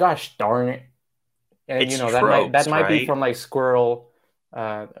rednecks is "gosh darn it," and you know that might be from like Squirrel.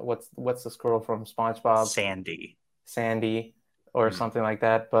 What's the squirrel from SpongeBob? Sandy, or something like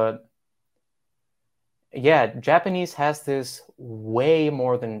that. But yeah, Japanese has this way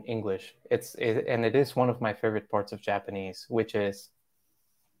more than English. And it is one of my favorite parts of Japanese, which is,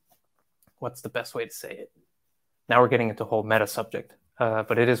 what's the best way to say it? Now we're getting into a whole meta subject,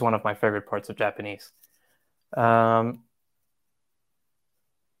 but it is one of my favorite parts of Japanese. The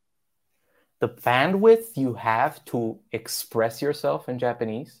bandwidth you have to express yourself in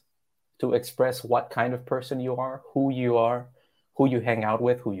Japanese, to express what kind of person you are, who you hang out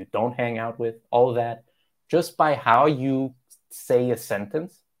with, who you don't hang out with, all of that, just by how you say a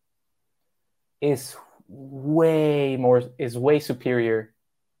sentence is way superior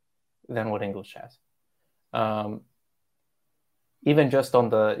than what English has. Even just on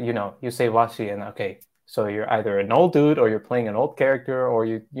the, you say washi and okay, so you're either an old dude or you're playing an old character or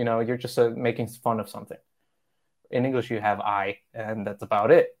you're just making fun of something. In English, you have I, and that's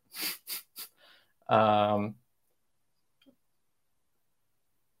about it. I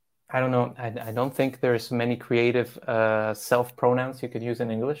don't know. I don't think there's many creative self pronouns you could use in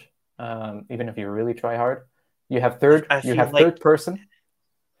English, even if you really try hard. You have third person.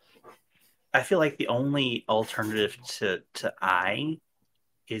 I feel like the only alternative to I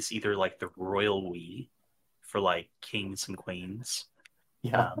is either like the royal we for like kings and queens.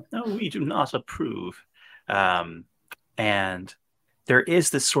 Yeah. No, we do not approve. And there is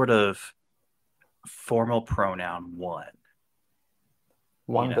this sort of formal pronoun one.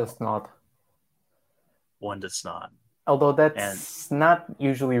 One does not. One does not. Although that's not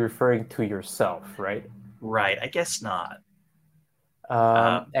usually referring to yourself, right? Right. I guess not.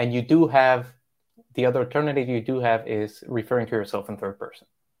 And you do have, the other alternative you do have is referring to yourself in third person.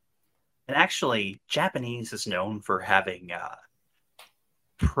 And actually, Japanese is known for having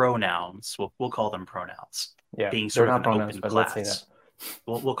pronouns. We'll call them pronouns. Yeah, being sort of an pronouns, open class. Let's say that.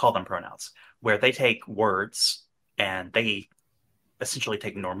 We'll call them pronouns, where they take words and they essentially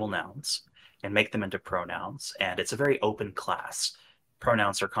take normal nouns and make them into pronouns. And it's a very open class.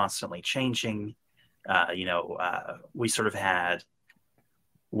 Pronouns are constantly changing. We sort of had,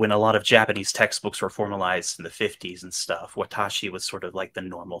 when a lot of Japanese textbooks were formalized in the 50s and stuff, watashi was sort of like the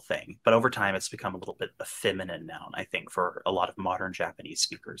normal thing. But over time, it's become a little bit a feminine noun, I think, for a lot of modern Japanese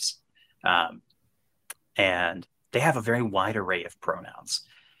speakers. And they have a very wide array of pronouns.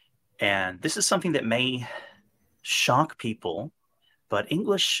 And this is something that may shock people, but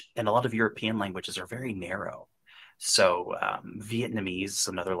English and a lot of European languages are very narrow. So Vietnamese is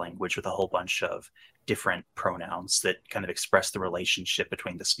another language with a whole bunch of different pronouns that kind of express the relationship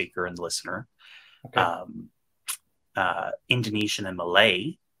between the speaker and the listener. Okay. Indonesian and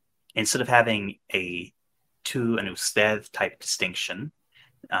Malay, instead of having a tu and usted type distinction,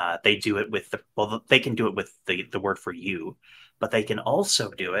 they do it with they can do it with the word for you, but they can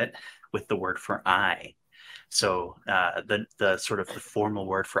also do it with the word for I. So the sort of the formal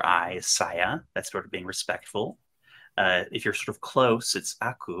word for I is saya. That's sort of being respectful. If you're sort of close, it's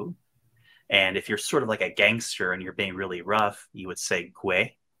aku. And if you're sort of like a gangster and you're being really rough, you would say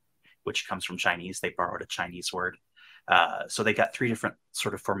gue, which comes from Chinese. They borrowed a Chinese word. So they got three different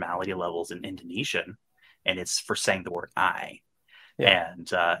sort of formality levels in Indonesian, and it's for saying the word I. Yeah.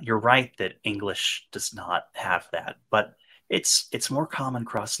 And you're right that English does not have that, but it's more common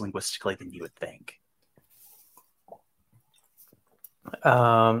cross-linguistically than you would think.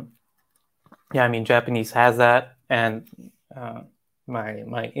 Yeah, I mean, Japanese has that, and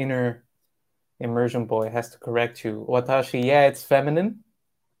my inner immersion boy has to correct you. Watashi, yeah, it's feminine.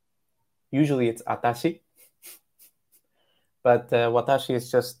 Usually it's atashi. But watashi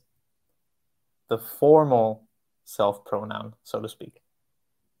is just the formal self-pronoun, so to speak.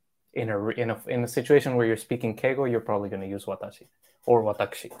 In a situation where you're speaking keigo, you're probably going to use watashi or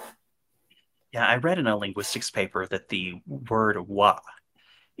watashi. Yeah, I read in a linguistics paper that the word wa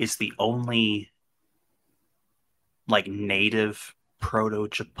is the only like native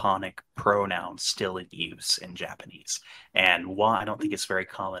Proto-Japonic pronoun still in use in Japanese. And wa, I don't think it's very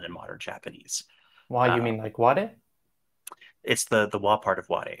common in modern Japanese. Wa, you mean like ware? It's the wa part of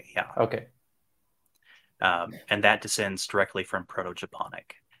ware, yeah. Okay. And that descends directly from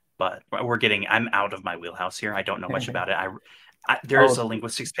Proto-Japonic. But I'm out of my wheelhouse here. I don't know much about it. There's a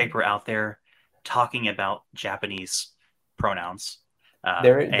linguistics paper out there talking about Japanese pronouns.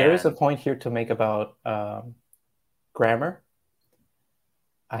 There is a point here to make about grammar.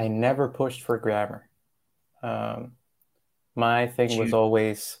 I never pushed for grammar. My thing was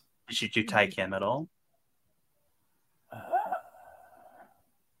always... Did you do Taiken at all?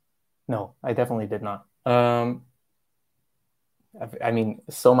 No, I definitely did not. I mean,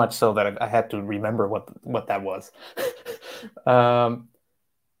 so much so that I had to remember what that was.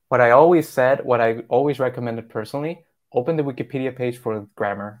 What I always said, what I always recommended personally, open the Wikipedia page for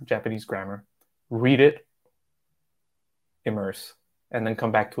grammar, Japanese grammar, read it, immerse, and then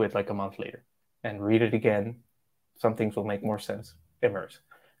come back to it like a month later and read it again. Some things will make more sense. Immerse.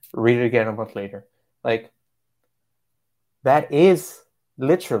 Read it again a month later. Like, that is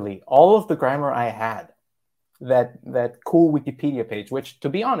literally all of the grammar I had. That cool Wikipedia page, which, to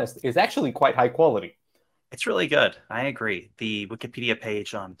be honest, is actually quite high quality. It's really good. I agree. The Wikipedia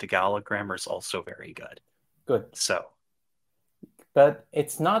page on Tagalog grammar is also very good. Good. So. But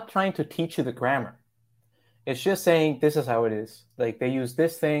it's not trying to teach you the grammar. It's just saying this is how it is. Like, they use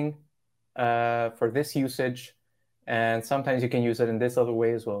this thing for this usage, and sometimes you can use it in this other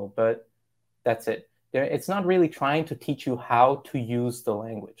way as well, but that's it. It's not really trying to teach you how to use the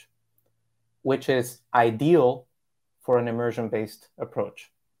language, which is ideal for an immersion-based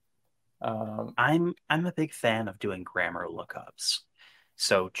approach. I'm a big fan of doing grammar lookups.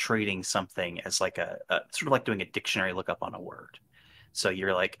 So treating something as like a sort of like doing a dictionary lookup on a word. So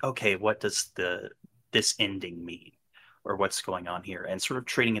you're like, okay, what does this ending mean? Or what's going on here? And sort of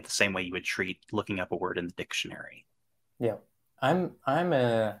treating it the same way you would treat looking up a word in the dictionary. Yeah. I'm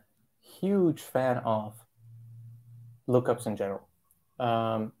a huge fan of lookups in general.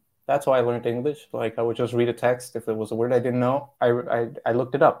 That's why I learned English. Like, I would just read a text. If there was a word I didn't know, I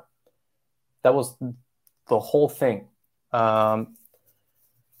looked it up. That was the whole thing. And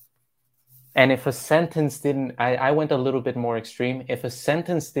if a sentence didn't, I went a little bit more extreme. If a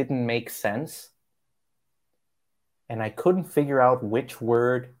sentence didn't make sense, and I couldn't figure out which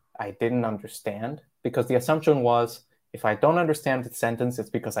word I didn't understand, because the assumption was, if I don't understand the sentence, it's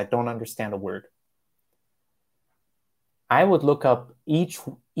because I don't understand a word. I would look up each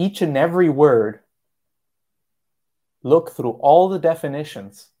and every word, look through all the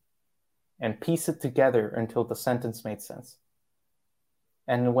definitions, and piece it together until the sentence made sense.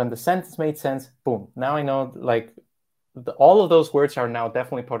 And when the sentence made sense, boom, now I know, like, all of those words are now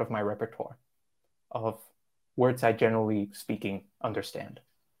definitely part of my repertoire of words I generally speaking understand.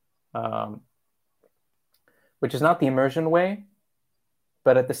 Which is not the immersion way,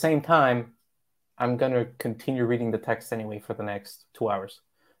 but at the same time, I'm going to continue reading the text anyway for the next 2 hours.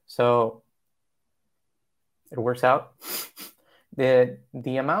 So it works out. The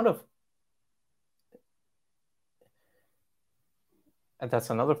amount of... That's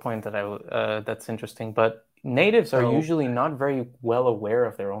another point that that's interesting, but natives are usually not very well aware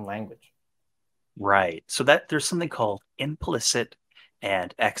of their own language. Right. So that there's something called implicit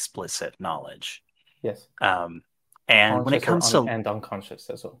and explicit knowledge. Yes. Um, and when it Conscious or comes to and unconscious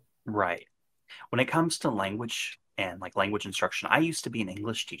as well. right, when it comes to language and like language instruction, I used to be an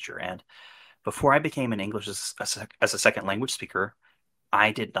English teacher, and before I became an English as a second language speaker,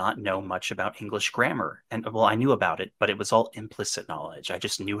 I did not know much about English grammar. And well, I knew about it, but it was all implicit knowledge. I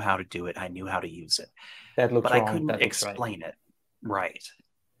just knew how to do it. I knew how to use it, That looks but I wrong. couldn't That looks right. explain it. Right.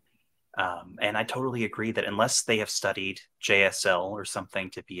 And I totally agree that unless they have studied JSL or something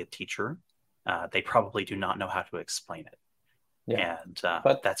to be a teacher, they probably do not know how to explain it. Yeah. And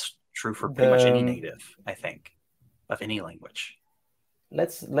But that's true for pretty much any the native, I think, of any language.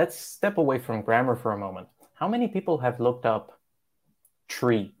 let's step away from grammar for a moment. How many people have looked up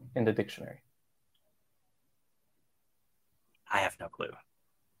tree in the dictionary? I have no clue.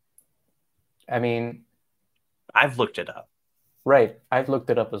 I mean, I've looked it up. right. I've looked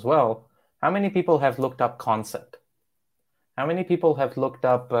it up as well. How many people have looked up concept? How many people have looked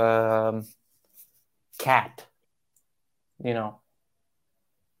up cat? You know,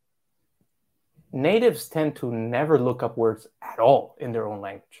 natives tend to never look up words at all in their own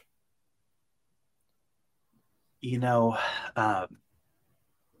language. You know, I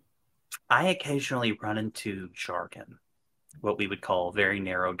occasionally run into jargon, what we would call very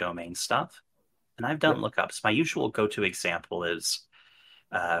narrow domain stuff. And I've done Yep. lookups. My usual go-to example is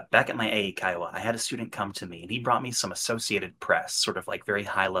back at my AE Kiowa, I had a student come to me and he brought me some Associated Press, sort of like very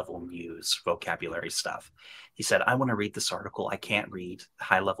high-level news vocabulary stuff. He said, I want to read this article. I can't read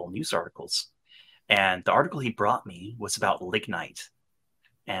high-level news articles. And the article he brought me was about lignite.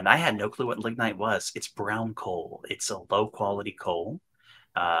 And I had no clue what lignite was. It's brown coal. It's a low-quality coal,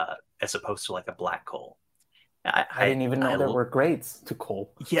 as opposed to like a black coal. I didn't even know there I were grades to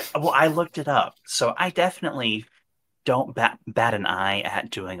coal. yeah, well, I looked it up. So I definitely don't bat an eye at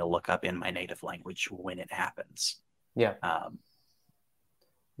doing a lookup in my native language when it happens. Yeah. Um,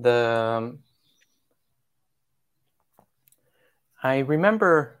 The I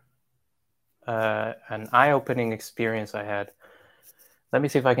remember an eye-opening experience I had. Let me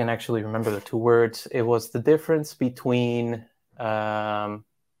see if I can actually remember the two words. It was the difference between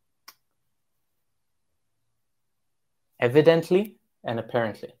evidently and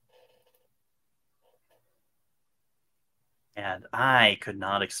apparently. and I could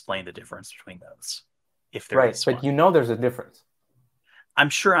not explain the difference between those, if there Right, is but one. you know there's a difference. I'm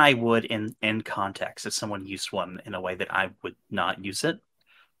sure I would in context if someone used one in a way that I would not use it.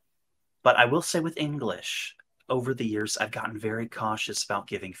 But I will say with English, over the years, I've gotten very cautious about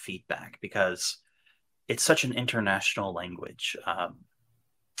giving feedback because it's such an international language.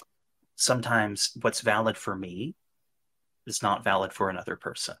 Sometimes what's valid for me is not valid for another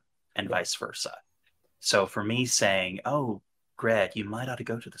person, and Yeah. vice versa. So for me saying, "Oh, Gred, you might ought to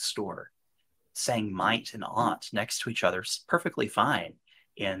go to the store," saying "might" and "ought" next to each other is perfectly fine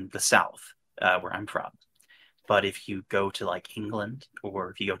in the South, where I'm from. But if you go to like England or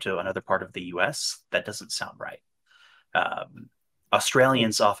if you go to another part of the US, that doesn't sound right.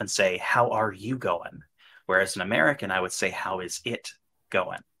 Australians often say, "How are you going?" Whereas an American, I would say, "How is it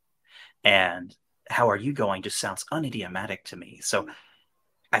going?" And "How are you going?" just sounds unidiomatic to me. So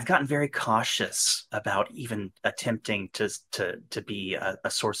I've gotten very cautious about even attempting to be a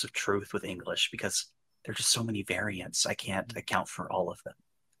source of truth with English because there are just so many variants. I can't account for all of them.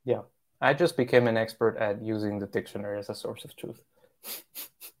 Yeah. I just became an expert at using the dictionary as a source of truth.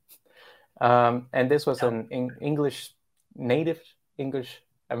 And this was an English, native English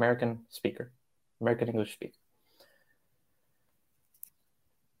American speaker, American English speaker.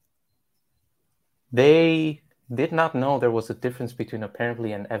 They did not know there was a difference between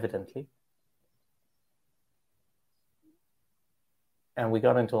apparently and evidently. And we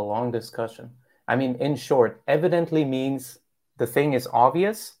got into a long discussion. I mean, in short, evidently means the thing is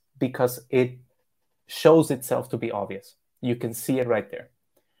obvious because it shows itself to be obvious. You can see it right there.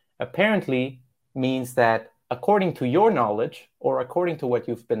 Apparently means that according to your knowledge, or according to what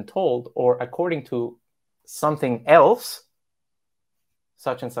you've been told, or according to something else,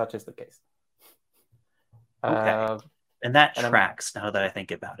 such and such is the case. Okay. And that and tracks now that I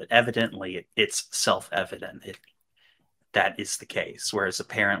think about it. Evidently, it's self-evident that is the case, whereas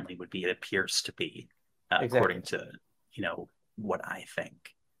apparently would be it appears to be, according to what I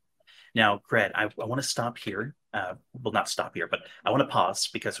think. Now, Gred, I want to stop here. Well, not stop here, but I want to pause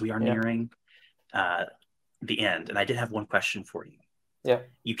because we are nearing the end, and I did have one question for you. Yeah.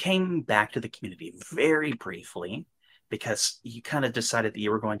 You came back to the community very briefly because you kind of decided that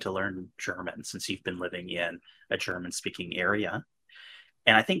you were going to learn German since you've been living in a German-speaking area.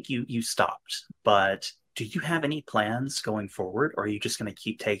 And I think you stopped. But do you have any plans going forward, or are you just going to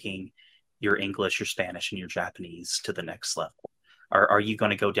keep taking your English, your Spanish, and your Japanese to the next level? Are you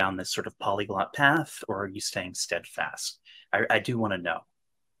going to go down this sort of polyglot path, or are you staying steadfast? I do want to know.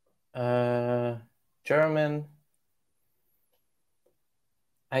 German,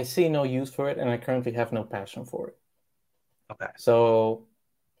 I see no use for it, and I currently have no passion for it. Okay. So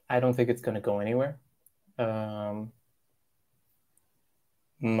I don't think it's going to go anywhere.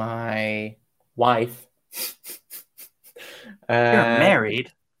 My wife. You're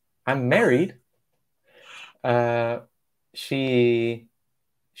married. I'm married. She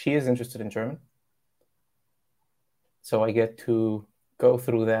is interested in German. So I get to go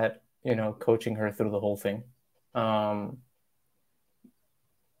through that, coaching her through the whole thing.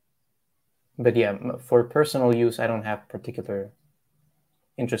 But yeah, for personal use, I don't have particular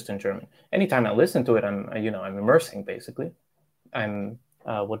interest in German. Anytime I listen to it, I'm immersing basically. I'm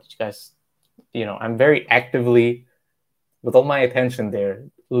I'm very actively, with all my attention there,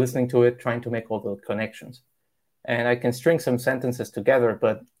 listening to it, trying to make all the connections. And I can string some sentences together,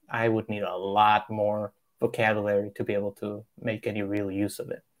 but I would need a lot more vocabulary to be able to make any real use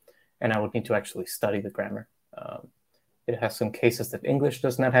of it. And I would need to actually study the grammar. It has some cases that English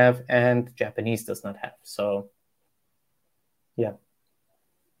does not have and Japanese does not have. So, yeah.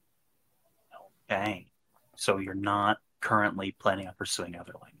 Okay. So you're not currently planning on pursuing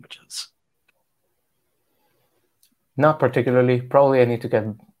other languages? Not particularly. Probably I need to get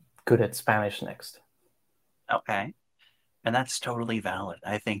good at Spanish next. Okay. And that's totally valid.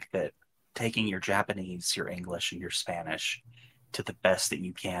 I think that taking your Japanese, your English, and your Spanish to the best that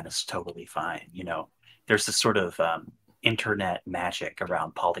you can is totally fine. There's this sort of internet magic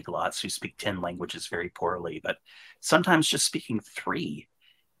around polyglots who speak 10 languages very poorly, but sometimes just speaking 3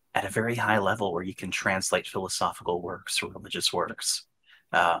 at a very high level where you can translate philosophical works or religious works.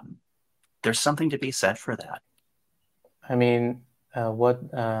 There's something to be said for that. I mean,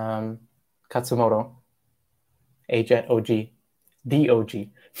 what Katsumoto, AJET OG, DOG.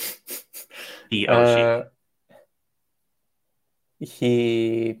 DOG.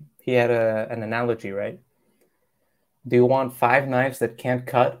 He had an analogy, right? Do you want 5 knives that can't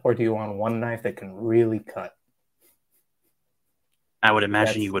cut, or do you want 1 knife that can really cut? I would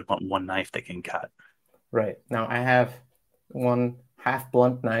imagine you would want 1 knife that can cut. Right. Now I have 1 half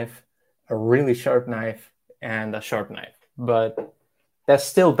blunt knife, a really sharp knife, and a sharp knife. But that's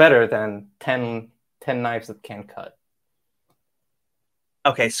still better than 10 knives that can't cut.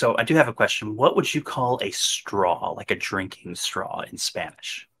 Okay, so I do have a question. What would you call a straw, like a drinking straw in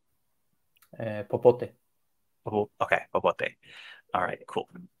Spanish? Popote. Okay, popote. All right, cool.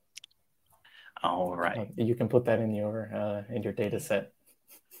 All right. You can put that in your data set.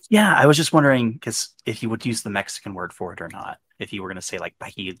 Yeah, I was just wondering because if you would use the Mexican word for it or not. If you were going to say like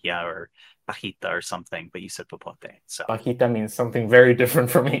pajilla or pajita or something, but you said popote. So pajita means something very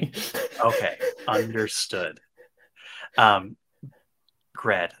different for me. Okay, understood.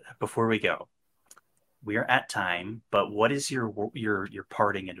 Gred, before we go, we are at time, but what is your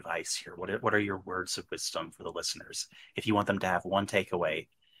parting advice here? What are your words of wisdom for the listeners? If you want them to have one takeaway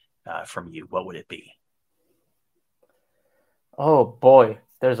from you, what would it be? Oh boy,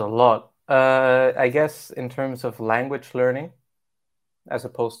 there's a lot. I guess in terms of language learning, as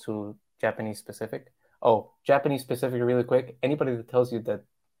opposed to Japanese specific. Oh, Japanese specific really quick. Anybody that tells you that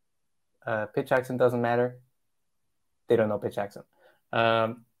pitch accent doesn't matter, they don't know pitch accent.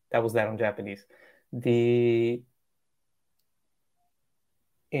 That was that on Japanese. In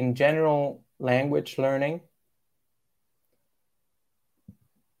general, language learning,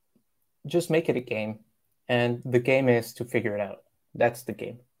 just make it a game. And the game is to figure it out. That's the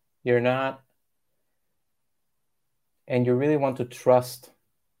game. And you really want to trust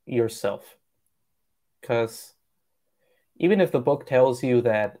yourself. Because even if the book tells you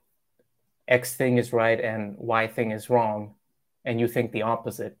that X thing is right and Y thing is wrong, and you think the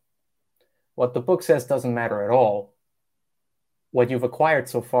opposite, what the book says doesn't matter at all. What you've acquired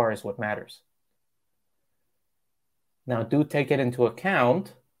so far is what matters. Now, do take it into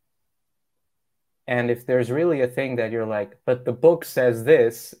account. And if there's really a thing that you're like, but the book says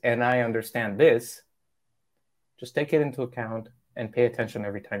this, and I understand this, just take it into account and pay attention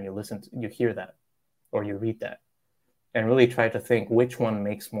every time you hear that, or you read that, and really try to think which one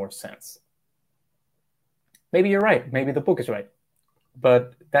makes more sense. Maybe you're right. Maybe the book is right.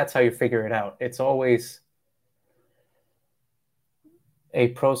 But that's how you figure it out. It's always a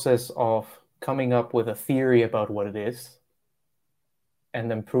process of coming up with a theory about what it is and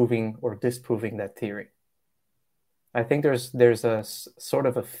then proving or disproving that theory. I think there's a sort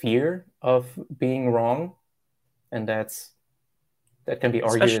of a fear of being wrong, and that can be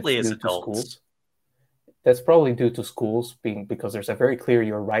argued especially as due to adults. schools. That's probably due to schools being, because there's a very clear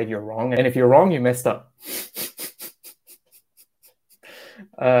you're right, you're wrong, and if you're wrong, you messed up.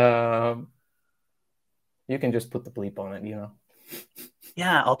 You can just put the bleep on it, you know.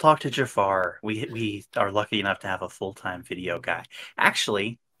 Yeah, I'll talk to Jafar. We are lucky enough to have a full-time video guy.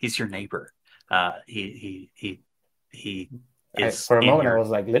 Actually, he's your neighbor. He is For a in moment, I your, was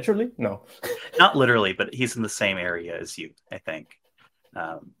like, literally? No. not literally, but he's in the same area as you, I think.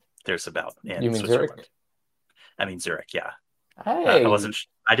 There's about in You mean Switzerland. Zurich? I mean Zurich, yeah. Hey.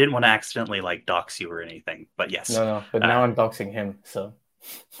 I didn't want to accidentally like dox you or anything, but yes. No, but now I'm doxing him, so.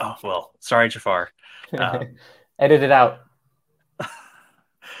 Oh, well, sorry, Jafar. Edit it out.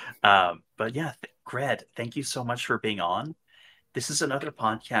 But yeah, Gred, thank you so much for being on. This is another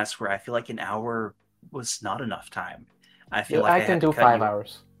podcast where I feel like an hour was not enough time. I feel like I can do 5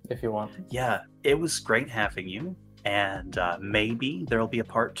 hours if you want. Yeah, it was great having you. And maybe there'll be a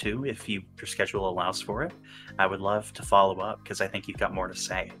part 2 if your schedule allows for it. I would love to follow up because I think you've got more to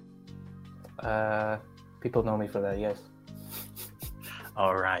say. People know me for that, yes.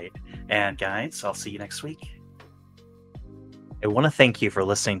 All right. And guys, I'll see you next week. I want to thank you for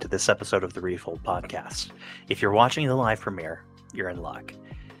listening to this episode of the Refold Podcast. If you're watching the live premiere, you're in luck.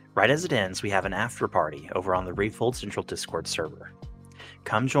 Right as it ends, we have an after party over on the Refold Central Discord server.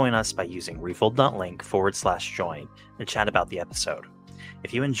 Come join us by using refold.link/join and chat about the episode.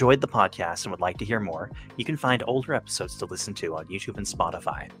 If you enjoyed the podcast and would like to hear more, you can find older episodes to listen to on YouTube and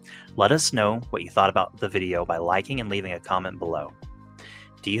Spotify. Let us know what you thought about the video by liking and leaving a comment below.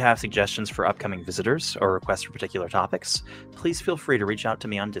 Do you have suggestions for upcoming visitors or requests for particular topics? Please feel free to reach out to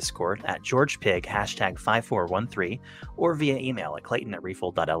me on Discord at GeorgePig #5413 or via email at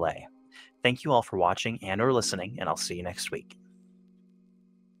clayton@refold.la. Thank you all for watching and or listening, and I'll see you next week.